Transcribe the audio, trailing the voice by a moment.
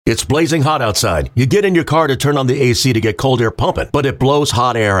It's blazing hot outside. You get in your car to turn on the AC to get cold air pumping, but it blows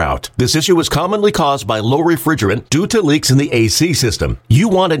hot air out. This issue is commonly caused by low refrigerant due to leaks in the AC system. You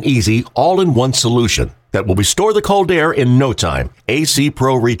want an easy, all-in-one solution that will restore the cold air in no time. AC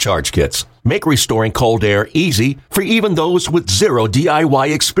Pro Recharge Kits make restoring cold air easy for even those with zero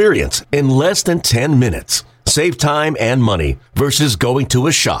DIY experience in less than 10 minutes. Save time and money versus going to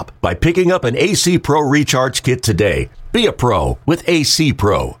a shop by picking up an AC Pro Recharge Kit today. Be a pro with AC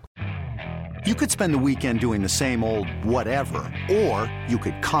Pro. You could spend the weekend doing the same old whatever, or you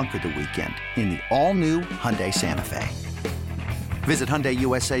could conquer the weekend in the all-new Hyundai Santa Fe. Visit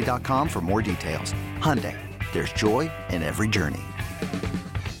HyundaiUSA.com for more details. Hyundai, there's joy in every journey.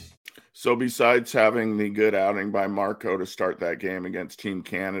 So besides having the good outing by Marco to start that game against Team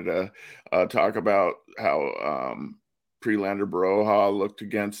Canada, talk about how Prelander Barroa looked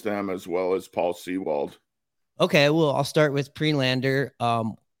against them as well as Paul Seawald. Okay, well, I'll start with Prelander.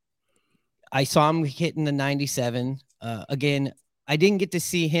 I saw him hitting the 97. Again, I didn't get to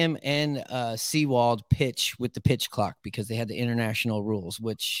see him and Seawald pitch with the pitch clock because they had the international rules,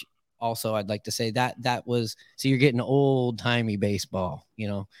 which also I'd like to say that was, so you're getting old-timey baseball,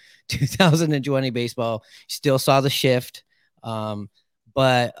 2020 baseball. Still saw the shift.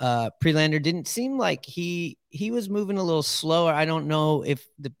 But Prelander didn't seem like he was moving a little slower. I don't know if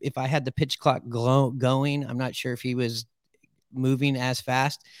I had the pitch clock going. I'm not sure if he was moving as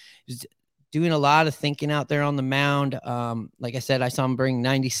fast. He was doing a lot of thinking out there on the mound. Like I said, I saw him bring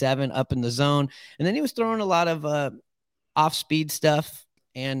 97 up in the zone, and then he was throwing a lot of off-speed stuff.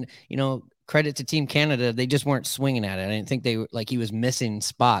 And credit to Team Canada, they just weren't swinging at it. I didn't think he was missing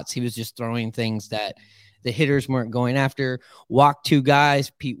spots. He was just throwing things that the hitters weren't going after. Walked two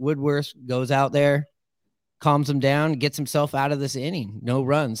guys. Pete Woodworth goes out there, calms him down, gets himself out of this inning. No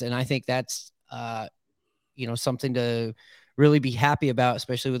runs. And I think that's, something to really be happy about,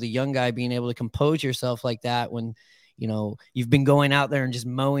 especially with a young guy being able to compose yourself like that when, you've been going out there and just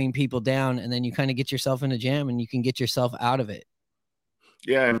mowing people down, and then you kind of get yourself in a jam and you can get yourself out of it.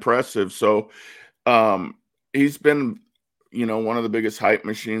 Yeah, impressive. So he's been one of the biggest hype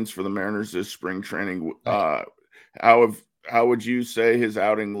machines for the Mariners this spring training. How would you say his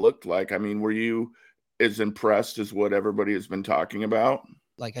outing looked like? I mean, were you as impressed as what everybody has been talking about?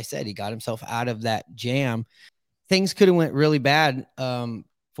 Like I said, he got himself out of that jam. Things could have went really bad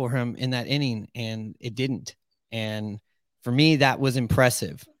for him in that inning, and it didn't. And for me, that was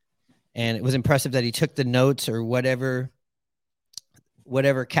impressive. And it was impressive that he took the notes or whatever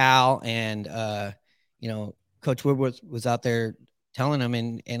Cal and, Coach Woodward was out there telling him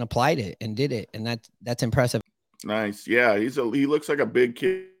and applied it and did it. And that's impressive. Nice. Yeah. He looks like a big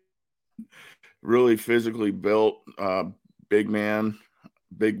kid, really physically built, big man,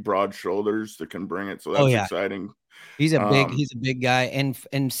 big broad shoulders that can bring it. So that's exciting. He's a big guy. And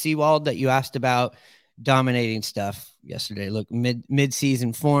Seawald that you asked about dominating stuff yesterday. Look,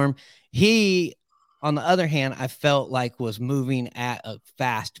 mid-season form. He, on the other hand, I felt like was moving at a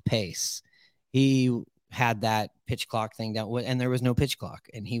fast pace. He had that pitch clock thing down, and there was no pitch clock,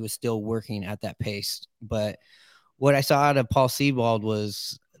 and he was still working at that pace. But what I saw out of Paul Seawald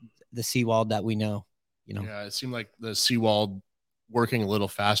was the Seawald that we know. Yeah, it seemed like the Seawald working a little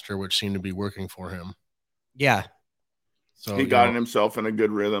faster, which seemed to be working for him. Yeah. So he got himself in a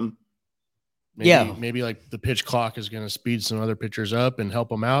good rhythm. Maybe like the pitch clock is going to speed some other pitchers up and help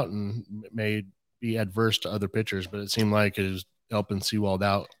them out, and may be adverse to other pitchers, but it seemed like it was helping Seawald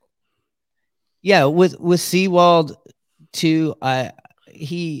out. Yeah, with Seawald too,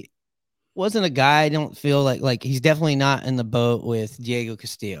 he wasn't a guy. I don't feel like he's definitely not in the boat with Diego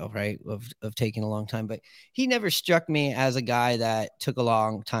Castillo, right? Of taking a long time, but he never struck me as a guy that took a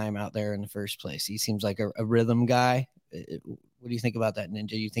long time out there in the first place. He seems like a rhythm guy. What do you think about that,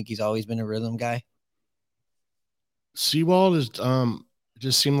 Ninja? You think he's always been a rhythm guy? Seawald is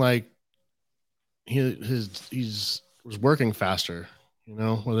just seemed like he was working faster,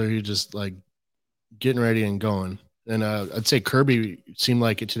 whether he just like getting ready and going. And I'd say Kirby seemed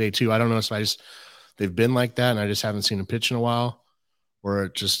like it today too. I don't know if they've been like that and I just haven't seen him pitch in a while, or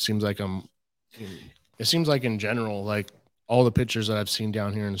it just seems like it seems like in general, like all the pitchers that I've seen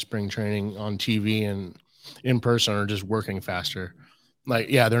down here in spring training on TV and in person are just working faster. Like,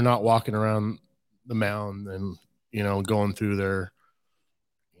 yeah, they're not walking around the mound and, going through their,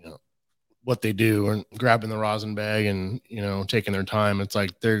 what they do and grabbing the rosin bag and, taking their time. It's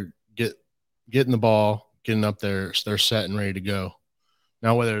like they're getting the ball, getting up there, they're set and ready to go.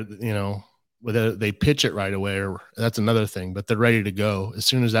 Now, whether they pitch it right away, or that's another thing, but they're ready to go as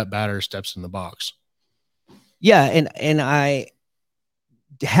soon as that batter steps in the box. Yeah. And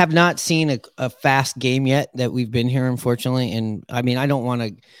have not seen a fast game yet that we've been here, unfortunately. And I mean, I don't want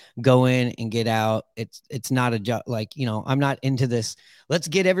to go in and get out. It's not a job. Like, you know, I'm not into this. Let's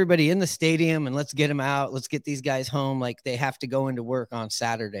get everybody in the stadium and let's get them out. Let's get these guys home. Like they have to go into work on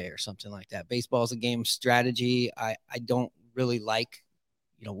Saturday or something like that. Baseball is a game strategy. I don't really like,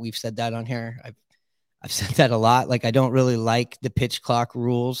 you know, we've said that on here. I've said that a lot. Like, I don't really like the pitch clock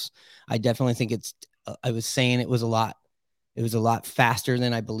rules. I definitely think I was saying it was a lot faster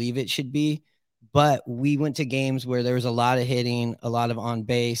than I believe it should be. But we went to games where there was a lot of hitting, a lot of on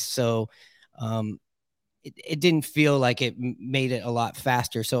base. So it didn't feel like it made it a lot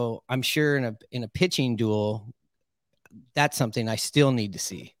faster. So I'm sure in a pitching duel, that's something I still need to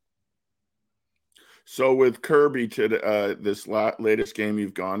see. So with Kirby to this latest game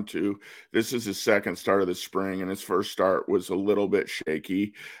you've gone to, this is his second start of the spring, and his first start was a little bit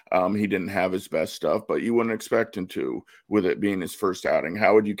shaky. He didn't have his best stuff, but you wouldn't expect him to with it being his first outing.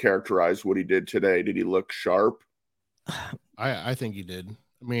 How would you characterize what he did today? Did he look sharp? I think he did.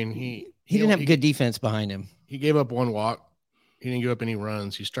 I mean, he didn't have good defense behind him. He gave up one walk. He didn't give up any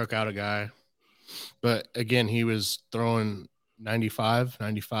runs. He struck out a guy. But again, he was throwing 95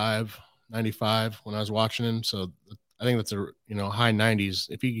 when I was watching him. So I think that's a, you know, high 90s.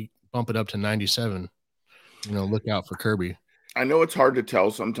 If you bump it up to 97, you know, look out for Kirby. I know it's hard to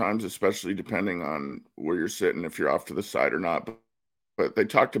tell sometimes, especially depending on where you're sitting, if you're off to the side or not. But they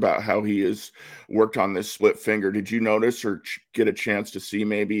talked about how he has worked on this split finger. Did you notice or get a chance to see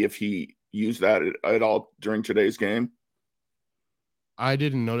maybe if he used that at all during today's game? I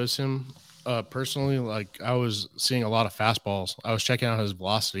didn't notice him personally. Like, I was seeing a lot of fastballs. I was checking out his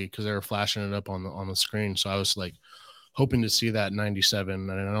velocity because they were flashing it up on the screen. So I was like hoping to see that 97.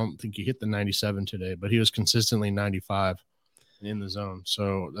 And I don't think he hit the 97 today, but he was consistently 95 in the zone.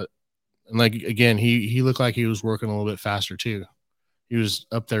 So and like, again, he looked like he was working a little bit faster too. He was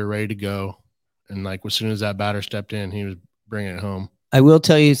up there ready to go. And like, as soon as that batter stepped in, he was bringing it home. I will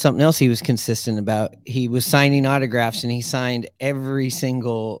tell you something else he was consistent about. He was signing autographs, and he signed every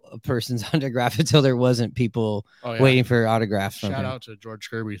single person's autograph until there wasn't people waiting for autographs from him. Shout out to George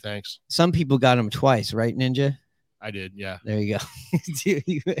Kirby. Thanks. Some people got him twice, right, Ninja? I did, yeah. There you go.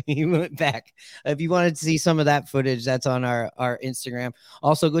 He went back. If you wanted to see some of that footage, that's on our Instagram.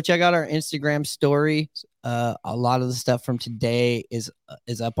 Also, go check out our Instagram story. A lot of the stuff from today is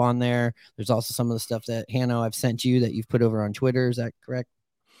up on there. There's also some of the stuff that Hanno I've sent you that you've put over on Twitter. Is that correct?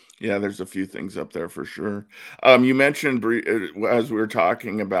 Yeah, there's a few things up there for sure. You mentioned as we were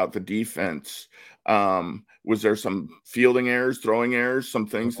talking about the defense, was there some fielding errors, throwing errors, some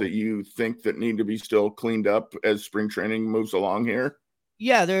things that you think that need to be still cleaned up as spring training moves along here?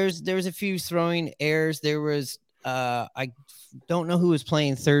 Yeah, there's a few throwing errors. There was I don't know who was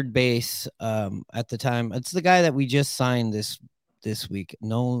playing third base at the time. It's the guy that we just signed this week.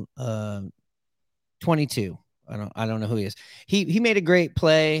 No, 22. I don't know who he is. He made a great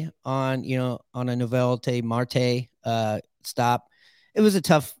play on a Novelte Marte stop. It was a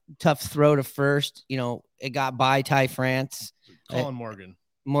tough throw to first. It got by Ty France. Colin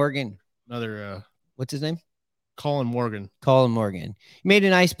Morgan. Another what's his name? Colin Morgan. He made a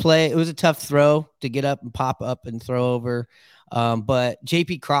nice play. It was a tough throw to get up and pop up and throw over. But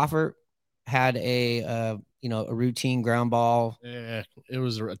JP Crawford had a routine ground ball. Yeah, it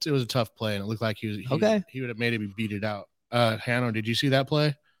was a tough play, and it looked like he would have made it beat it out. Hanno, did you see that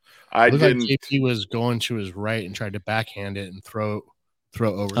play? I didn't. Like JP was going to his right and tried to backhand it and throw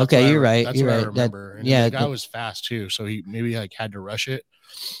over. Okay, you're right. That's what I remember. The guy was fast too, so he maybe had to rush it.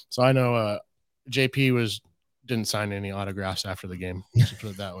 So I know JP didn't sign any autographs after the game. Just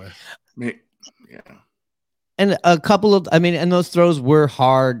put it that way. Yeah. And a couple of, and those throws were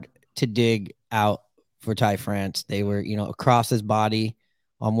hard to dig out for Ty France. They were, across his body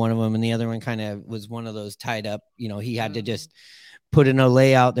on one of them, and the other one kind of was one of those tied up. He had to just put in a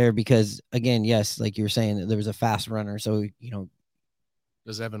layout there because, again, yes, like you were saying, there was a fast runner. So,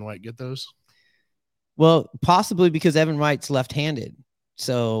 does Evan White get those? Well, possibly because Evan White's left-handed.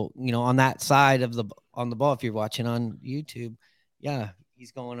 So, on that side of the ball, if you're watching on YouTube, yeah,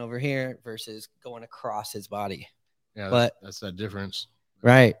 he's going over here versus going across his body. Yeah, but that's that difference.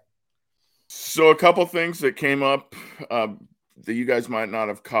 Right. So a couple things that came up that you guys might not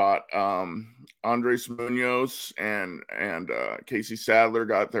have caught. Andres Munoz and Casey Sadler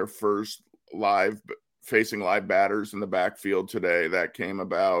got their first facing live batters in the backfield today. That came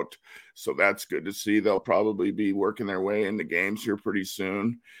about. So that's good to see. They'll probably be working their way into games here pretty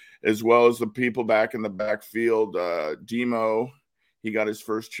soon, as well as the people back in the backfield. Demo, he got his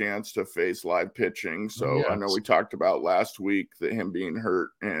first chance to face live pitching. So Yeah. I know we talked about last week that him being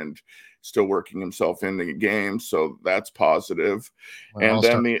hurt and still working himself into the game. So that's positive. And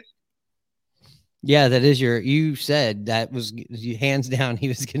then yeah, that is you said that was hands down. He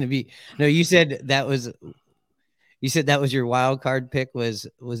was going to be, no, you said that was your wild card pick was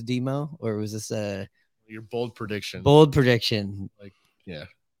Demo, or was this your bold prediction? Bold prediction. Like, yeah.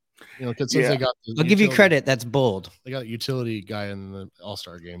 You know, because since they got I'll give you credit. That's bold. They got a utility guy in the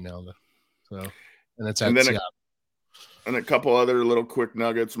All-Star game now. So, and it's and then a couple other little quick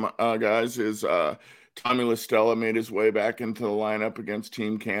nuggets, guys, is Tommy LaStella made his way back into the lineup against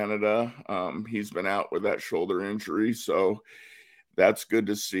Team Canada. He's been out with that shoulder injury, so that's good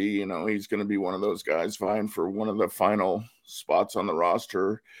to see. You know, he's going to be one of those guys vying for one of the final spots on the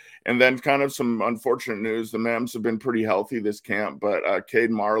roster. And then kind of some unfortunate news. The Mems have been pretty healthy this camp, but Cade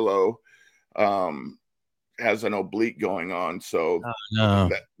Marlowe has an oblique going on. So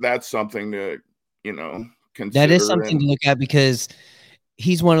that's something to, you know, consider. That is something to look at because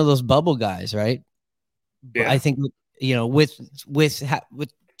he's one of those bubble guys, right? Yeah. I think, you know, with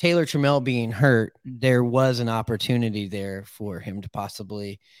Taylor Trammell being hurt, there was an opportunity there for him to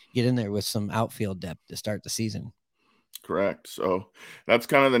possibly get in there with some outfield depth to start the season. Correct. So that's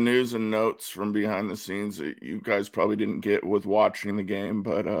kind of the news and notes from behind the scenes that you guys probably didn't get with watching the game.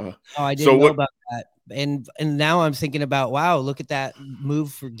 But I didn't know about that. And now I'm thinking about, wow, look at that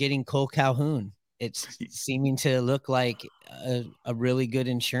move for getting Cole Calhoun. It's seeming to look like a really good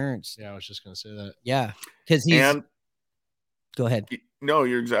insurance. Yeah, I was just going to say that. Yeah, because go ahead. No,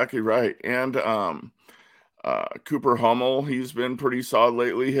 you're exactly right. And Cooper Hummel, he's been pretty solid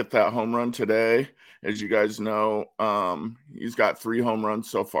lately. Hit that home run today. As you guys know, he's got 3 home runs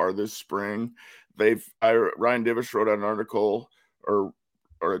so far this spring. Ryan Divish wrote an article or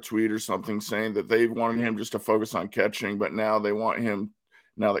a tweet or something saying that they wanted him just to focus on catching, but now they want him,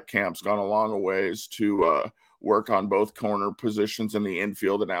 now that camp's gone along a ways, to work on both corner positions in the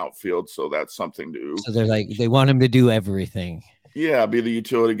infield and outfield. So that's something to. So they want him to do everything. Yeah, be the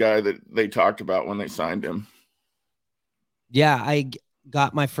utility guy that they talked about when they signed him. Yeah, I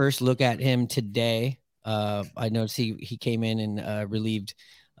got my first look at him today. I noticed he came in and relieved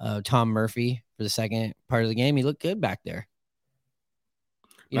Tom Murphy for the second part of the game. He looked good back there.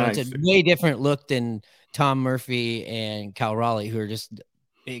 You know, it's a way different look than Tom Murphy and Cal Raleigh, who are just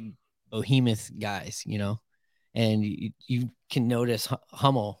big behemoth guys, you know. And you can notice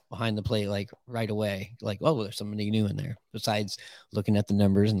Hummel behind the plate, like right away, like, oh, there's somebody new in there, besides looking at the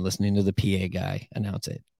numbers and listening to the PA guy announce it.